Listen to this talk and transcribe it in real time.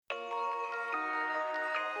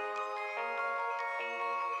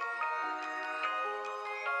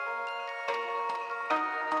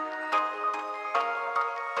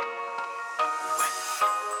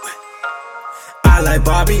like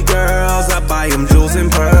Barbie girls, I buy them jewels and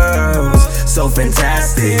pearls. So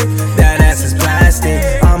fantastic, that ass is plastic.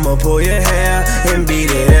 I'ma pull your hair and beat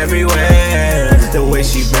it everywhere. The way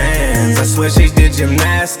she bends, I swear she did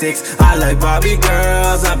gymnastics. I like Barbie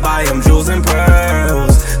girls, I buy them jewels and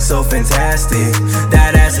pearls. So fantastic,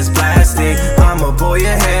 that ass is plastic. I'ma pull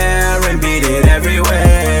your hair and beat it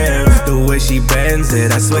everywhere. The way she bends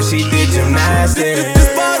it, I swear she did gymnastics.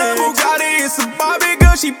 Just bought a Bugatti, it's a Barbie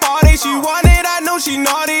girl, she party. She want it, I know she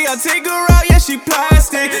naughty. I take her out, yeah, she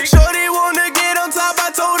plastic. Shorty wanna get on top, I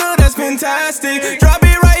told her that's fantastic. Drop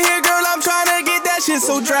it right here, girl, I'm tryna get that shit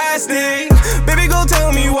so drastic. Baby, go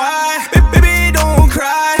tell me why, baby, don't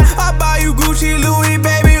cry. I buy you Gucci, Louis,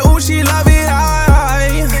 baby, ooh, she love it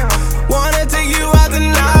high. Wanna take you out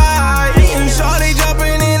tonight, and shorty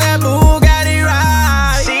jumping in that Bugatti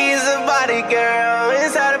ride. She's a body girl,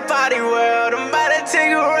 inside a body world. I'm about to take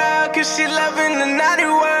her out, cause she loving the naughty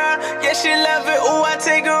world. Yeah, she love it, ooh, I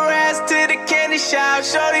take her ass to the candy shop.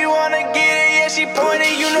 Shorty wanna get it, yeah, she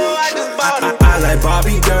pointed, you know I just bought it. I like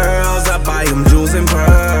Barbie girls, I buy them jewels and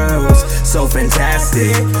pearls. So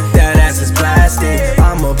fantastic, that ass is plastic.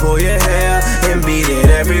 I'ma pull your hair and beat it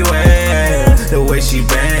everywhere. The way she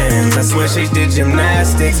bends, I swear she did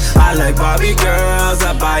gymnastics. I like Barbie girls,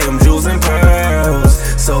 I buy them jewels and pearls.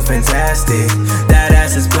 So fantastic, that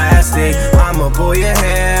ass is plastic. I'ma pull your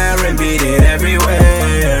hair and beat it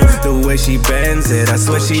everywhere. The way she bends it, I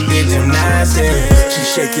swear she did gymnastics. She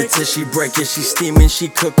shake it till she break it, she steaming, she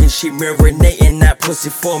cooking, she marinating that pussy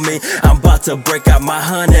for me. I'm about to break out my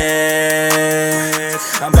honey.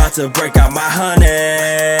 I'm about to break out my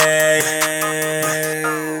honey.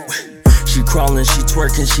 She crawling, she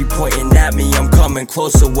twerking, she pointing at me. I'm coming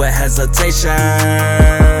closer with hesitation.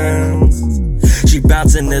 She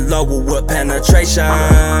bouncing it lower with penetration.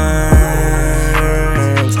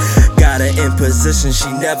 Got her in position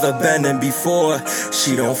she never been in before.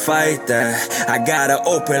 She don't fight that. I got her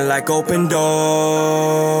open like open doors.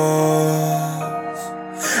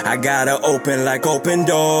 I got her open like open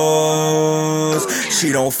doors.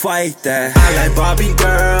 She don't fight that. I like Barbie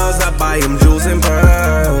girls, I buy them jewels and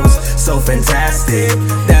pearls. So fantastic,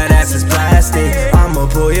 that ass is plastic. I'ma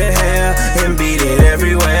pull your hair and beat it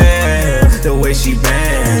everywhere. The way she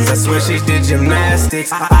bends, I swear she did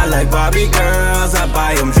gymnastics. I like Barbie girls, I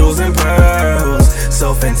buy them jewels and pearls.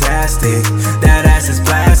 So fantastic, that ass is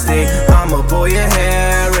plastic. I'ma pull your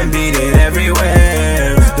hair and beat it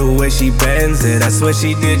everywhere. The way she bends it, I swear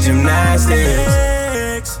she did gymnastics.